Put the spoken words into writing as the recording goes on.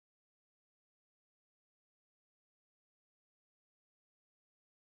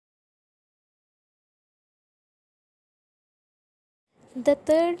The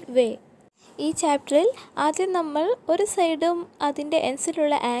third way. ഈ ചാപ്റ്ററിൽ ആദ്യം നമ്മൾ ഒരു സൈഡും അതിൻ്റെ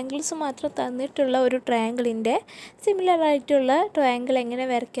എൻസിലുള്ള ആംഗിൾസ് മാത്രം തന്നിട്ടുള്ള ഒരു ട്രയാങ്കിളിൻ്റെ സിമിലറായിട്ടുള്ള ട്രയാങ്കിൾ എങ്ങനെ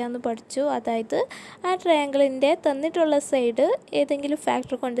വരയ്ക്കാമെന്ന് പഠിച്ചു. അതായത് ആ ട്രയാങ്കിളിൻ്റെ തന്നിട്ടുള്ള സൈഡ് ഏതെങ്കിലും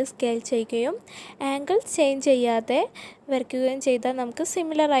ഫാക്ടർ കൊണ്ട് സ്കെയിൽ ചെയ്യുകയും ആംഗിൾ ചേഞ്ച് ചെയ്യാതെ വരയ്ക്കുകയും ചെയ്താൽ നമുക്ക്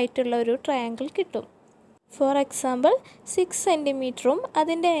സിമിലറായിട്ടുള്ള ഒരു ട്രയാങ്കിൾ കിട്ടും. ഫോർ എക്സാമ്പിൾ 6 സെൻറ്റിമീറ്ററും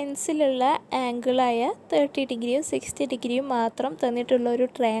അതിൻ്റെ എൻസിലുള്ള ആംഗിളായ 30 ഡിഗ്രിയും 60 ഡിഗ്രിയും മാത്രം തന്നിട്ടുള്ള ഒരു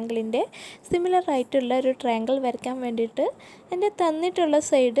ട്രയാങ്കിളിൻ്റെ സിമിലറായിട്ടുള്ള ഒരു ട്രയാങ്കിൾ വരയ്ക്കാൻ വേണ്ടിയിട്ട് അതിൻ്റെ തന്നിട്ടുള്ള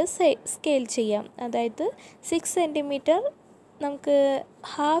സൈഡ് സ്കെയിൽ ചെയ്യാം. അതായത് 6 സെൻറ്റിമീറ്റർ നമുക്ക്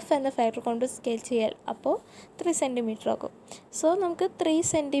ഹാഫ് എന്ന ഫാക്ടർ കൊണ്ട് സ്കെയിൽ ചെയ്യാം. അപ്പോൾ 3 സെൻറ്റിമീറ്റർ ആകും. സോ നമുക്ക് 3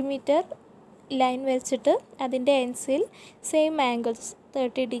 സെൻറ്റിമീറ്റർ ലൈൻ വരച്ചിട്ട് അതിൻ്റെ എൻസിൽ സെയിം ആംഗിൾസ്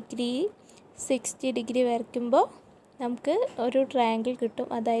 30 ഡിഗ്രി 60 ഡിഗ്രി വരയ്ക്കുമ്പോൾ നമുക്ക് ഒരു ട്രയാങ്കിൾ കിട്ടും.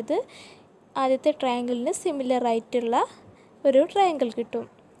 അതായത് ആദ്യത്തെ ട്രയാങ്കിളിന് സിമിലറായിട്ടുള്ള ഒരു ട്രയാങ്കിൾ കിട്ടും.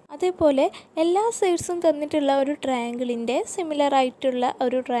 അതേപോലെ എല്ലാ സൈഡ്സും തന്നിട്ടുള്ള ഒരു ട്രയാങ്കിളിൻ്റെ സിമിലറായിട്ടുള്ള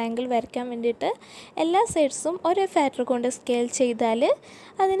ഒരു ട്രയാങ്കിൾ വരയ്ക്കാൻ വേണ്ടിയിട്ട് എല്ലാ സൈഡ്സും ഒരേ ഫാക്ടർ കൊണ്ട് സ്കെയിൽ ചെയ്താൽ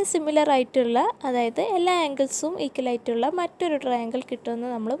അതിന് സിമിലറായിട്ടുള്ള, അതായത് എല്ലാ ആംഗിൾസും ഈക്വലായിട്ടുള്ള മറ്റൊരു ട്രയാങ്കിൾ കിട്ടുമെന്ന്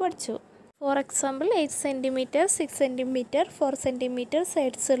നമ്മൾ പഠിച്ചു. For example 8 centimetre 6 centimetre 4 centimetre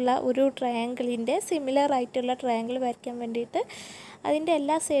സൈഡ്സുള്ള ഒരു ട്രയാങ്കിളിൻ്റെ സിമിലറായിട്ടുള്ള ട്രയാങ്കിൾ വരയ്ക്കാൻ വേണ്ടിയിട്ട് അതിൻ്റെ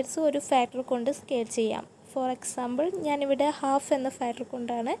എല്ലാ സൈഡ്സും ഒരു ഫാക്ടർ കൊണ്ട് സ്കെയിൽ ചെയ്യാം. ഫോർ എക്സാമ്പിൾ ഞാനിവിടെ ഹാഫ് എന്ന ഫാക്ടർ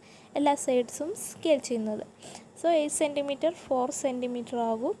കൊണ്ടാണ് എല്ലാ സൈഡ്സും സ്കെയിൽ ചെയ്യുന്നത്. സോ 8 സെൻറ്റിമീറ്റർ 4 സെൻറ്റിമീറ്റർ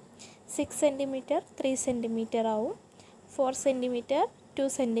ആകും, 6 സെൻറ്റിമീറ്റർ 3 സെൻറ്റിമീറ്റർ ആവും, 4 സെൻറ്റിമീറ്റർ 2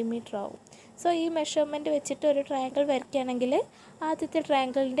 സെൻറ്റിമീറ്റർ ആവും. സോ ഈ മെഷർമെൻറ്റ് വെച്ചിട്ട് ഒരു ട്രയാങ്കിൾ വരയ്ക്കുകയാണെങ്കിൽ ആദ്യത്തെ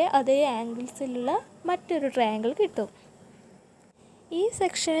ട്രയാങ്കിളിൻ്റെ അതേ ആംഗിൾസിലുള്ള മറ്റൊരു ട്രയാങ്കിൾ കിട്ടും. ഈ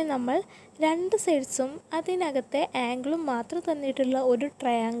സെക്ഷനിൽ നമ്മൾ രണ്ട് സൈഡ്സും അതിനകത്തെ ആംഗിളും മാത്രം തന്നിട്ടുള്ള ഒരു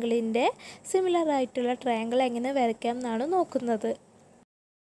ട്രയാങ്കിളിൻ്റെ സിമിലറായിട്ടുള്ള ട്രയാങ്കിൾ എങ്ങനെ വരയ്ക്കാം എന്നാണ് നോക്കുന്നത്.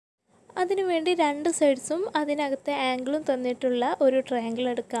 അതിനുവേണ്ടി രണ്ട് സൈഡ്സും അതിനകത്തെ ആംഗിളും തന്നിട്ടുള്ള ഒരു ട്രയാങ്കിൾ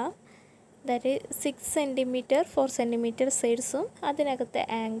എടുക്കാം. ദാറ്റ് 6 സെൻറ്റിമീറ്റർ 4 സെൻറ്റിമീറ്റർ സൈഡ്സും അതിനകത്തെ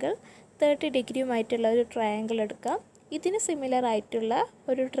ആംഗിൾ 30 ഡിഗ്രിയുമായിട്ടുള്ള ഒരു ട്രയാങ്കിൾ എടുക്കാം. ഇതിന് സിമിലറായിട്ടുള്ള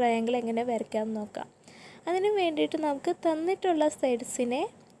ഒരു ട്രയാങ്കിൾ എങ്ങനെ വരയ്ക്കാം എന്ന് നോക്കാം. അതിന് വേണ്ടിയിട്ട് നമുക്ക് തന്നിട്ടുള്ള സൈഡ്സിനെ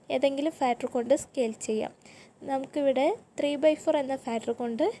ഏതെങ്കിലും ഫാക്ടർ കൊണ്ട് സ്കെയിൽ ചെയ്യാം. നമുക്കിവിടെ 3/4 എന്ന ഫാക്ടർ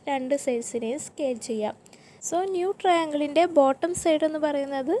കൊണ്ട് രണ്ട് സൈഡ്സിനെയും സ്കെയിൽ ചെയ്യാം. സോ ന്യൂ ട്രയാങ്കിളിൻ്റെ ബോട്ടം സൈഡ് എന്ന്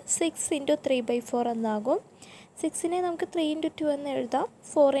പറയുന്നത് 6 × 3/4 എന്നാകും. 6നെ നമുക്ക് 3 × 2 എന്ന് എഴുതാം,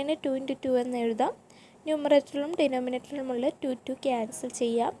 4നെ 2 × 2 എന്ന് എഴുതാം. ന്യൂമറേറ്ററിലും ഡിനോമിനേറ്ററിലുമുള്ള 2 ക്യാൻസൽ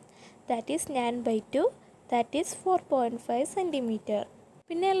ചെയ്യാം. That is 9/2, that is 4.5 centimetre.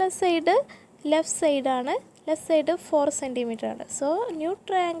 പിന്നെയുള്ള സൈഡ് ലെഫ്റ്റ് സൈഡാണ്. ലെഫ്റ്റ് സൈഡ് 4 സെൻറ്റിമീറ്റർ ആണ്. സോ ന്യൂ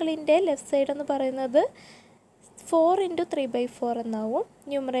ട്രയാങ്കിളിൻ്റെ ലെഫ്റ്റ് സൈഡ് എന്ന് പറയുന്നത് 4 × 3/4 എന്നാവും.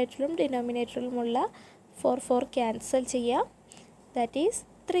 ന്യൂമറേറ്ററിലും ഡിനോമിനേറ്ററിലുമുള്ള 4 ക്യാൻസൽ ചെയ്യാം. That is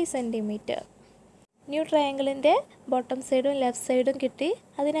 3 centimetre. New ട്രയാങ്കിളിൻ്റെ bottom സൈഡും ലെഫ്റ്റ് സൈഡും കിട്ടി.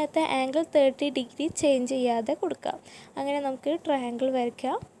 അതിനകത്ത് ആംഗിൾ 30 ഡിഗ്രി ചേഞ്ച് ചെയ്യാതെ കൊടുക്കാം. അങ്ങനെ നമുക്ക് ട്രയാങ്കിൾ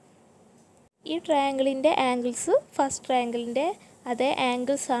വരയ്ക്കാം. ഈ ട്രയാങ്കിളിൻ്റെ ആംഗിൾസ് ഫസ്റ്റ് ട്രയാങ്കിളിൻ്റെ അതേ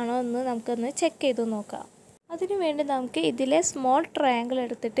ആംഗിൾസ് ആണോ എന്ന് നമുക്കൊന്ന് ചെക്ക് ചെയ്ത് നോക്കാം. അതിനുവേണ്ടി നമുക്ക് ഇതിലെ സ്മോൾ ട്രയാങ്കിൾ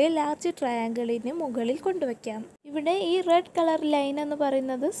എടുത്തിട്ട് ലാർജ് ട്രയാങ്കിളിന് മുകളിൽ കൊണ്ടുവയ്ക്കാം. ഇവിടെ ഈ റെഡ് കളർ ലൈൻ എന്ന്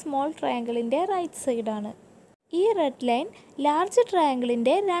പറയുന്നത് സ്മോൾ ട്രയാങ്കിളിൻ്റെ റൈറ്റ് സൈഡാണ്. ഈ റെഡ് ലൈൻ ലാർജ്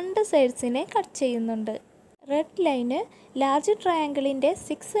ട്രയാങ്കിളിൻ്റെ രണ്ട് സൈഡ്സിനെ കട്ട് ചെയ്യുന്നുണ്ട്. Red line large ട്രയാങ്കിളിൻ്റെ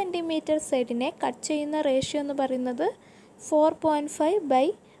 6 centimetre സൈഡിനെ cut ചെയ്യുന്ന റേഷ്യോ എന്ന് പറയുന്നത്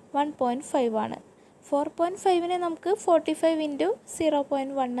 4.5/1.5 ആണ്. 4.5നെ നമുക്ക് 45 ×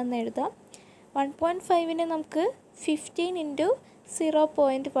 0.1 എന്ന് എഴുതാം. 1.5നെ നമുക്ക് 15 ×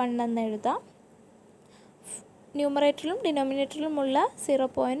 0.1 എന്ന് എഴുതാം. ന്യൂമറേറ്ററിലും ഡിനോമിനേറ്ററിലുമുള്ള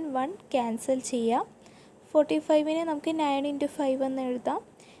 0.1 ക്യാൻസൽ ചെയ്യാം. 45നെ നമുക്ക് 9 × 5 എന്ന് എഴുതാം.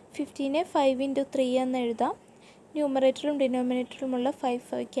 15നെ 5 × 3 എന്ന് എഴുതാം. ന്യൂമറേറ്ററിലും ഡിനോമിനേറ്ററിലുമുള്ള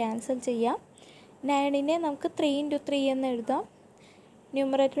 5 ക്യാൻസൽ ചെയ്യാം. 9നെ നമുക്ക് 3 × 3 എന്ന് എഴുതാം.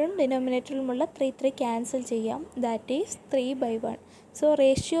 ന്യൂമറേറ്ററിലും ഡിനോമിനേറ്ററിലുമുള്ള 3 ക്യാൻസൽ ചെയ്യാം. That is 3/1. So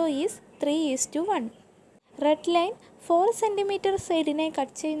ratio is 3:1. Red line 4 centimetre സൈഡിനെ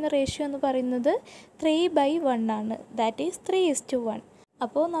cut ചെയ്യുന്ന റേഷ്യോ എന്ന് പറയുന്നത് 3/1 ആണ്. That is 3:1.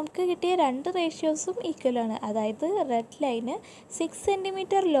 അപ്പോൾ നമുക്ക് കിട്ടിയ രണ്ട് റേഷ്യോസും ഈക്വലാണ്. അതായത് red line 6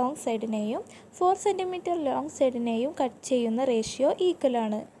 centimetre long സൈഡിനെയും 4 centimetre long സൈഡിനെയും cut ചെയ്യുന്ന റേഷ്യോ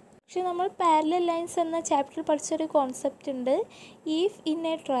ഈക്വലാണ്. പക്ഷെ നമ്മൾ പാരലൽ ലൈൻസ് എന്ന ചാപ്റ്ററിൽ പഠിച്ചൊരു കോൺസെപ്റ്റ് ഉണ്ട്. If in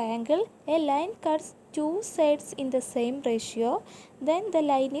A triangle A line cuts 2 sides in the same ratio, then the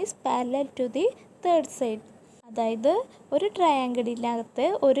line is parallel to the third side. അതായത് ഒരു ട്രയാങ്കിളിനകത്ത്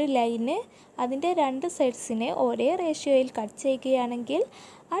ഒരു ലൈന് അതിൻ്റെ രണ്ട് സൈഡ്സിനെ ഒരേ റേഷ്യോയിൽ കട്ട് ചെയ്യുകയാണെങ്കിൽ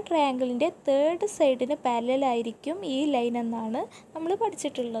ആ ട്രയാങ്കിളിൻ്റെ തേർഡ് സൈഡിന് പാരലലായിരിക്കും ഈ ലൈൻ എന്നാണ് നമ്മൾ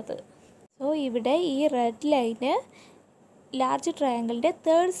പഠിച്ചിട്ടുള്ളത്. സോ ഇവിടെ ഈ red line large ട്രയാങ്കിളിൻ്റെ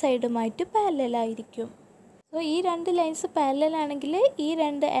third സൈഡുമായിട്ട് പാരലലായിരിക്കും. So ഈ രണ്ട് ലൈൻസ് പാരലലാണെങ്കിൽ ഈ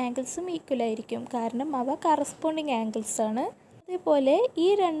രണ്ട് ആംഗിൾസും ഈക്വൽ ആയിരിക്കും, കാരണം അവ കറസ്പോണ്ടിങ് ആംഗിൾസ് ആണ്. അതേപോലെ ഈ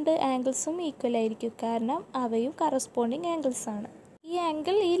രണ്ട് ആംഗിൾസും ഈക്വൽ ആയിരിക്കും, കാരണം അവയും കറസ്പോണ്ടിങ് ആംഗിൾസ് ആണ്. ഈ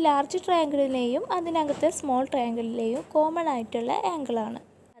ആംഗിൾ ഈ ലാർജ് ട്രയാങ്കിളിലെയും അതിനകത്തെ സ്മോൾ ട്രയാങ്കിളിലെയും കോമൺ ആയിട്ടുള്ള ആംഗിളാണ്.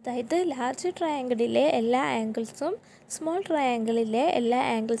 അതായത് ലാർജ് ട്രയാങ്കിളിലെ എല്ലാ ആംഗിൾസും സ്മോൾ ട്രയാങ്കിളിലെ എല്ലാ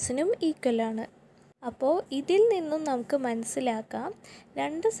ആംഗിൾസിനും ഈക്വലാണ്. അപ്പോൾ ഇതിൽ നിന്നും നമുക്ക് മനസ്സിലാക്കാം,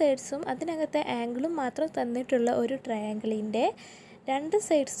 രണ്ട് സൈഡ്സും അതിനകത്തെ ആംഗിളും മാത്രം തന്നിട്ടുള്ള ഒരു ട്രയാങ്കിളിൻ്റെ രണ്ട്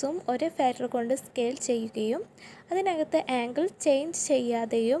സൈഡ്സും ഒരേ ഫാക്ടർ കൊണ്ട് സ്കെയിൽ ചെയ്യുകയും അതിനകത്തെ ആംഗിൾ ചേഞ്ച്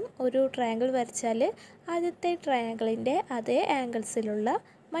ചെയ്യാതെയും ഒരു ട്രയാങ്കിൾ വരച്ചാൽ ആദ്യത്തെ ട്രയാങ്കിളിൻ്റെ അതേ ആംഗിൾസിലുള്ള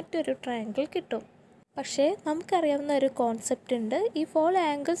മറ്റൊരു ട്രയാങ്കിൾ കിട്ടും. പക്ഷേ നമുക്കറിയാവുന്ന ഒരു കോൺസെപ്റ്റ് ഉണ്ട്. If all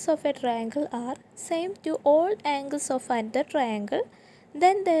angles of A triangle are same to all angles of another triangle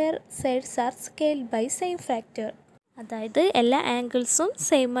then their sides are scaled by same factor. അതായത് എല്ലാ ആംഗിൾസും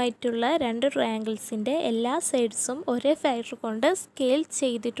സെയിം ആയിട്ടുള്ള രണ്ട് ട്രയാങ്കിൾസിൻ്റെ എല്ലാ സൈഡ്സും ഒരേ ഫാക്ടർ കൊണ്ട് സ്കെയിൽ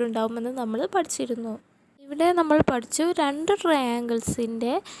ചെയ്തിട്ടുണ്ടാവുമെന്ന് നമ്മൾ പഠിച്ചിരുന്നു. ഇവിടെ നമ്മൾ പഠിച്ചു രണ്ട്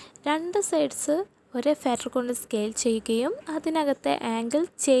ട്രയാങ്കിൾസിൻ്റെ രണ്ട് സൈഡ്സ് ഒരേ ഫാക്ടർ കൊണ്ട് സ്കെയിൽ ചെയ്യുകയും അതിനകത്തെ ആംഗിൾ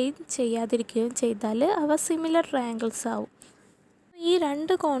ചേഞ്ച് ചെയ്യാതിരിക്കുകയും ചെയ്താൽ അവ സിമിലർ ട്രയാങ്കിൾസ് ആവും. ഈ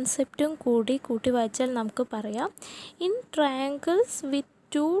രണ്ട് കോൺസെപ്റ്റും കൂട്ടി വായിച്ചാൽ നമുക്ക് പറയാം, in triangles with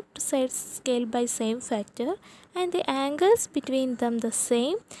two sides scale by same factor and the angles between them the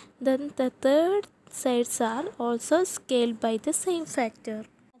same, then the third sides are also scale by the same factor.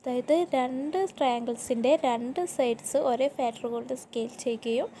 അതായത് രണ്ട് ട്രയാങ്കിൾസിൻ്റെ രണ്ട് സൈഡ്സ് ഒരേ ഫാക്ടർ കൊണ്ട് സ്കെയിൽ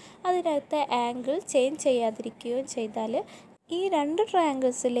ചെയ്യുകയും അതിനകത്തെ ആംഗിൾ ചേഞ്ച് ചെയ്യാതിരിക്കുകയും ചെയ്താൽ ഈ രണ്ട്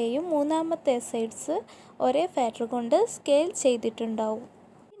ട്രയാങ്കിൾസിലെയും മൂന്നാമത്തെ സൈഡ്സ് ഒരേ ഫാക്ടർ കൊണ്ട് സ്കെയിൽ ചെയ്തിട്ടുണ്ടാവും.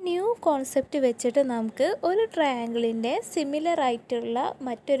 ന്യൂ കോൺസെപ്റ്റ് വെച്ചിട്ട് നമുക്ക് ഒരു ട്രയാങ്കിളിൻ്റെ സിമിലർ ആയിട്ടുള്ള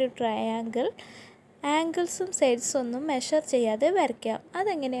മറ്റൊരു ട്രയാങ്കിൾ ആംഗിൾസും സൈഡ്സും ഒന്നും മെഷർ ചെയ്യാതെ വരയ്ക്കാം.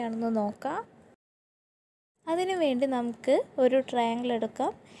 അതെങ്ങനെയാണെന്ന് നോക്കാം. അതിനു വേണ്ടി നമുക്ക് ഒരു ട്രയാങ്കിൾ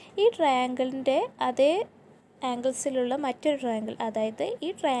എടുക്കാം. ഈ ട്രയാങ്കിളിൻ്റെ അതേ ആംഗിൾസിലുള്ള മറ്റൊരു ട്രയാങ്കിൾ, അതായത് ഈ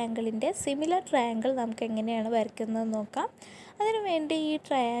ട്രയാങ്കിളിൻ്റെ സിമിലർ ട്രയാങ്കിൾ നമുക്ക് എങ്ങനെയാണ് വരയ്ക്കുന്നത് നോക്കാം. അതിനുവേണ്ടി ഈ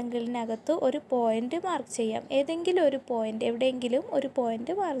ട്രയാങ്കിളിനകത്ത് ഒരു പോയിൻ്റ് മാർക്ക് ചെയ്യാം. ഏതെങ്കിലും ഒരു പോയിൻ്റ്, എവിടെയെങ്കിലും ഒരു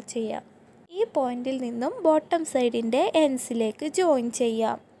പോയിൻ്റ് മാർക്ക് ചെയ്യാം. ഈ പോയിൻ്റിൽ നിന്നും ബോട്ടം സൈഡിൻ്റെ എൻഡ്സിലേക്ക് ജോയിൻ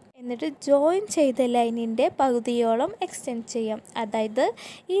ചെയ്യാം. എന്നിട്ട് ജോയിൻ ചെയ്ത ലൈനിൻ്റെ പകുതിയോളം എക്സ്റ്റെൻഡ് ചെയ്യാം. അതായത്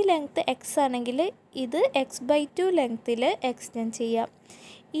ഈ ലെങ്ത്ത് എക്സ് ആണെങ്കിൽ ഇത് x/2 ലെങ്ത്തിൽ എക്സ്റ്റെൻഡ് ചെയ്യാം.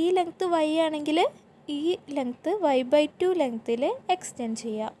 ഈ ലെങ്ത്ത് y ആണെങ്കിൽ ഈ ലെങ്ത്ത് y/2 ലെങ്ത്തിൽ എക്സ്റ്റെൻഡ്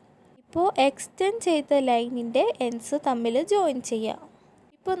ചെയ്യാം. ഇപ്പോൾ എക്സ്റ്റെൻഡ് ചെയ്ത ലൈനിൻ്റെ എൻഡ്സ് തമ്മിൽ ജോയിൻ ചെയ്യാം.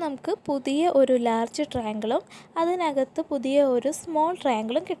 ഇപ്പോൾ നമുക്ക് പുതിയ ഒരു ലാർജ് ട്രയാങ്കിളും അതിനകത്ത് പുതിയ ഒരു സ്മോൾ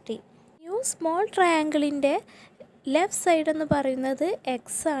ട്രയാങ്കിളും കിട്ടി. ന്യൂ സ്മോൾ ട്രയാങ്കിളിൻ്റെ ലെഫ്റ്റ് സൈഡ് എന്ന് പറയുന്നത്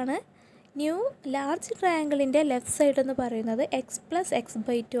എക്സ് ആണ്. ന്യൂ ലാർജ് ട്രയാങ്കിളിൻ്റെ ലെഫ്റ്റ് സൈഡ് എന്ന് പറയുന്നത് x +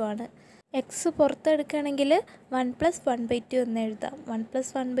 x/2 ആണ്. എക്സ് പുറത്തെടുക്കുകയാണെങ്കിൽ 1 + 1/2 എന്ന് എഴുതാം. 1 +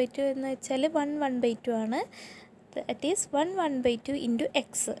 1/2 എന്ന് വെച്ചാൽ 1/2 ആണ്. That is 1/2 into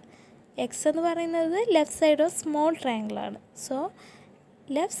X. X എന്ന് പറയുന്നത് left side of small triangle ആണ്. So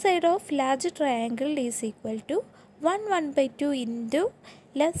left side of large triangle is equal to 1/2 into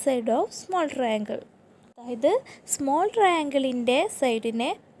left side of small triangle. അതായത് സ്മോൾ ട്രയാങ്കിളിൻ്റെ സൈഡിനെ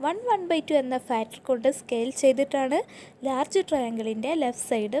 1/2 എന്ന ഫാക്ടർ കൊണ്ട് സ്കെയിൽ ചെയ്തിട്ടാണ് ലാർജ് ട്രയാങ്കിളിൻ്റെ ലെഫ്റ്റ്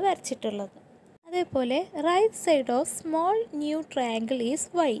സൈഡ് വരച്ചിട്ടുള്ളത്. അതേപോലെ right side of small new triangle is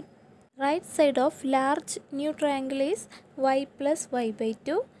y. Right side of large new triangle is y +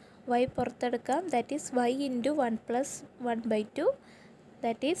 y/2. y പുറത്തെടുക്കാം. That is y into 1 + 1/2.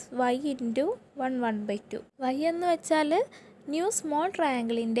 That is y into 1/2. y എന്ന് വെച്ചാൽ new small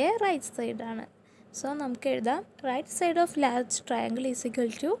ട്രയാങ്കിളിൻ്റെ right സൈഡാണ്. So നമുക്ക് എഴുതാം, right side of large triangle is equal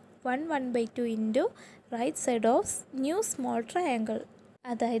to 1/2 into right side of new small triangle.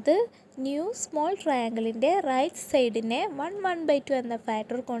 അതായത് new small ട്രയാങ്കിളിൻ്റെ right സൈഡിനെ 1/2 എന്ന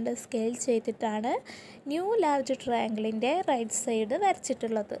factor കൊണ്ട് scale ചെയ്തിട്ടാണ് new large ട്രയാങ്കിളിൻ്റെ right side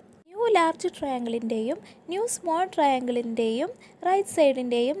വരച്ചിട്ടുള്ളത്. New large ട്രയാങ്കിളിൻ്റെയും new small ട്രയാങ്കിളിൻ്റെയും right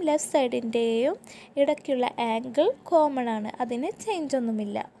സൈഡിൻ്റെയും left സൈഡിൻ്റെയും ഇടയ്ക്കുള്ള angle common ആണ്. അതിന് change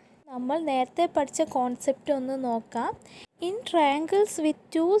ഒന്നുമില്ല. നമ്മൾ നേരത്തെ പഠിച്ച കോൺസെപ്റ്റ് ഒന്ന് നോക്കാം. In triangles with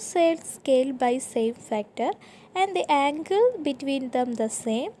two sides scale by same factor and the angle between them the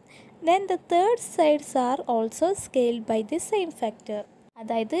same, then the third sides are also scaled by the same factor.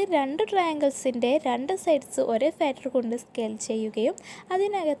 അതായത് രണ്ട് ട്രയാങ്കിൾസിൻ്റെ രണ്ട് സൈഡ്സ് ഒരേ ഫാക്ടർ കൊണ്ട് സ്കെയിൽ ചെയ്യുകയും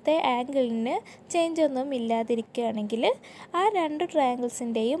അതിനകത്തെ ആംഗിളിന് change ഒന്നും ഇല്ലാതിരിക്കുകയാണെങ്കിൽ ആ രണ്ട്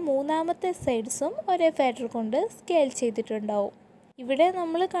ട്രയാങ്കിൾസിൻ്റെയും മൂന്നാമത്തെ സൈഡ്സും ഒരേ ഫാക്ടർ കൊണ്ട് സ്കെയിൽ ചെയ്തിട്ടുണ്ടാവും. ഇവിടെ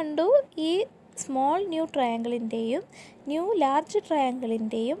നമ്മൾ കണ്ടു ഈ small new ട്രയാങ്കിളിൻ്റെയും new large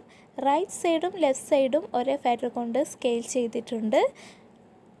ട്രയാങ്കിളിൻ്റെയും right സൈഡും ലെഫ്റ്റ് സൈഡും ഒരേ ഫാക്ടർ കൊണ്ട് സ്കെയിൽ ചെയ്തിട്ടുണ്ട്.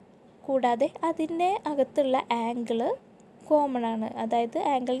 കൂടാതെ അതിൻ്റെ അകത്തുള്ള ആംഗിള് കോമൺ ആണ്, അതായത്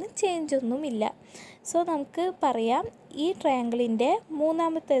ആംഗിളിന് ചേഞ്ച് ഒന്നുമില്ല. സോ നമുക്ക് പറയാം ഈ ട്രയാങ്കിളിൻ്റെ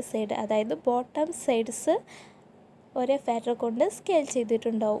മൂന്നാമത്തെ സൈഡ്, അതായത് ബോട്ടം സൈഡ്സ് ഒരേ ഫാക്ടർ കൊണ്ട് സ്കെയിൽ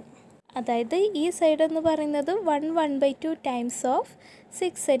ചെയ്തിട്ടുണ്ടാവും. അതായത് ഈ സൈഡ് എന്ന് പറയുന്നത് 1/2 ടൈംസ് ഓഫ്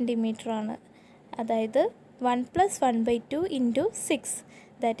 6 സെൻറ്റിമീറ്റർ ആണ്. അതായത് 1 + 1/2 × 6,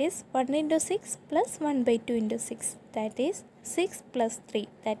 that is 1 × 6 + 1/2 × 6, that is 6 + 3,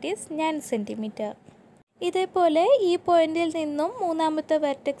 that is 9 centimetre. ഇതേപോലെ ഈ പോയിന്റിൽ നിന്നും മൂന്നാമത്തെ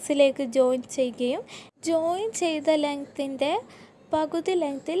വെർട്ടെക്സിലേക്ക് ജോയിൻ ചെയ്യുകയും ജോയിൻ ചെയ്ത ലെങ്ത്തിൻ്റെ പകുതി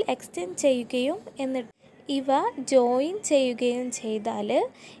ലെങ്ത്തിൽ എക്സ്റ്റെൻഡ് ചെയ്യുകയും എന്നിട്ട് ഇവ ജോയിൻ ചെയ്യുകയും ചെയ്താൽ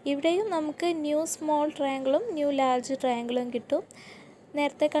ഇവിടെയും നമുക്ക് ന്യൂ സ്മോൾ ട്രയാങ്കിളും ന്യൂ ലാർജ് ട്രയാങ്കിളും കിട്ടും.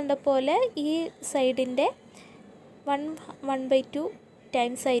 നേരത്തെ കണ്ട പോലെ ഈ സൈഡിൻ്റെ 1/2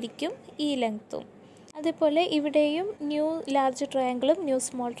 ടൈംസ് ആയിരിക്കും ഈ ലെങ്ത്തും. അതേപോലെ ഇവിടെയും ന്യൂ ലാർജ് ട്രയാങ്കിളും ന്യൂ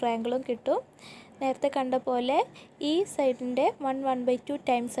സ്മോൾ ട്രയാങ്കിളും കിട്ടും. നേരത്തെ കണ്ട പോലെ ഈ സൈഡിൻ്റെ 1/2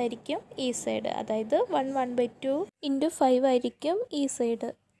 ടൈംസ് ആയിരിക്കും ഈ സൈഡ്, അതായത് 1/2 × 5 ആയിരിക്കും ഈ സൈഡ്.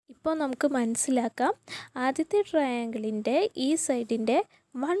 ഇപ്പോൾ നമുക്ക് മനസ്സിലാക്കാം ആദ്യത്തെ ട്രയാങ്കിളിൻ്റെ ഈ സൈഡിൻ്റെ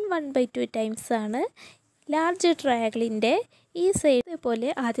 1/2 ടൈംസ് ആണ് ലാർജ് ട്രയാങ്കിളിൻ്റെ ഈ സൈഡ് പോലെ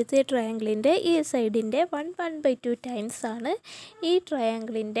ആദ്യത്തെ ട്രയാങ്കിളിൻ്റെ ഈ സൈഡിൻ്റെ 1/2 ടൈംസ് ആണ് ഈ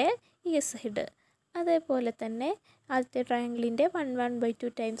ട്രയാങ്കിളിൻ്റെ ഈ സൈഡ്. അതേപോലെ തന്നെ ആദ്യത്തെ ട്രയാങ്കിളിൻ്റെ 1/2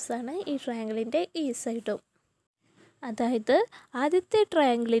 ടൈംസ് ആണ് ഈ ട്രയാങ്കിളിൻ്റെ ഈ സൈഡും. അതായത് ആദ്യത്തെ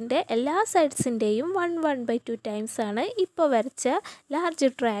ട്രയാങ്കിളിൻ്റെ എല്ലാ സൈഡ്സിൻ്റെയും 1/2 ടൈംസ് ആണ് ഇപ്പോൾ വരച്ച ലാർജ്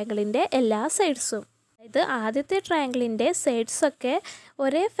ട്രയാങ്കിളിൻ്റെ എല്ലാ സൈഡ്സും. അതായത് ആദ്യത്തെ ട്രയാങ്കിളിൻ്റെ സൈഡ്സൊക്കെ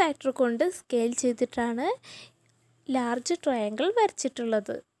ഒരേ ഫാക്ടർ കൊണ്ട് സ്കെയിൽ ചെയ്തിട്ടാണ് ലാർജ് ട്രയാങ്കിൾ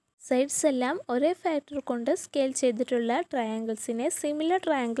വരച്ചിട്ടുള്ളത്. സൈഡ്സ് എല്ലാം ഒരേ ഫാക്ടർ കൊണ്ട് സ്കെയിൽ ചെയ്തിട്ടുള്ള ട്രയാങ്കിൾസിനെ സിമിലർ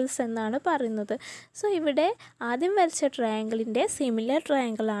ട്രയാങ്കിൾസ് എന്നാണ് പറയുന്നത്. സോ ഇവിടെ ആദ്യം വരച്ച ട്രയാങ്കിളിൻ്റെ സിമിലർ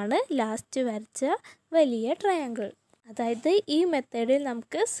ട്രയാങ്കിളാണ് ലാസ്റ്റ് വരച്ച വലിയ ട്രയാങ്കിൾ. അതായത് ഈ മെത്തേഡിൽ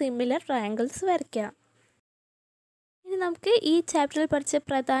നമുക്ക് സിമിലർ ട്രയാങ്കിൾസ് വരയ്ക്കാം. ഇനി നമുക്ക് ഈ ചാപ്റ്ററിൽ പഠിച്ച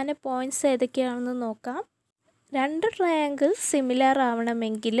പ്രധാന പോയിൻറ്റ്സ് ഏതൊക്കെയാണെന്ന് നോക്കാം. രണ്ട് ട്രയാങ്കിൾസ് സിമിലർ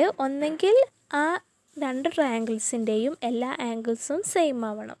ആവണമെങ്കിൽ ഒന്നെങ്കിൽ ആ രണ്ട് ട്രയാങ്കിൾസിൻ്റെയും എല്ലാ ആംഗിൾസും സെയിം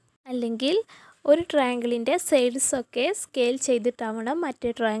ആവണം, അല്ലെങ്കിൽ ഒരു ട്രയാങ്കിളിൻ്റെ സൈഡ്സൊക്കെ സ്കെയിൽ ചെയ്തിട്ടാവണം മറ്റേ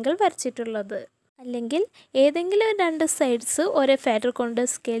ട്രയാങ്കിൾ വരച്ചിട്ടുള്ളത്. അല്ലെങ്കിൽ ഏതെങ്കിലും രണ്ട് സൈഡ്സ് ഒരേ ഫാക്ടർ കൊണ്ട്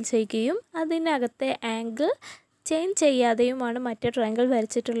സ്കെയിൽ ചെയ്യുകയും അതിനകത്തെ ആംഗിൾ ചേഞ്ച് ചെയ്യാതെയുമാണ് മറ്റേ ട്രയാങ്കിൾ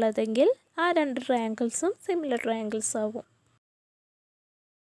വരച്ചിട്ടുള്ളതെങ്കിൽ ആ രണ്ട് ട്രയാങ്കിൾസും സിമിലർ ട്രയാങ്കിൾസ് ആവും.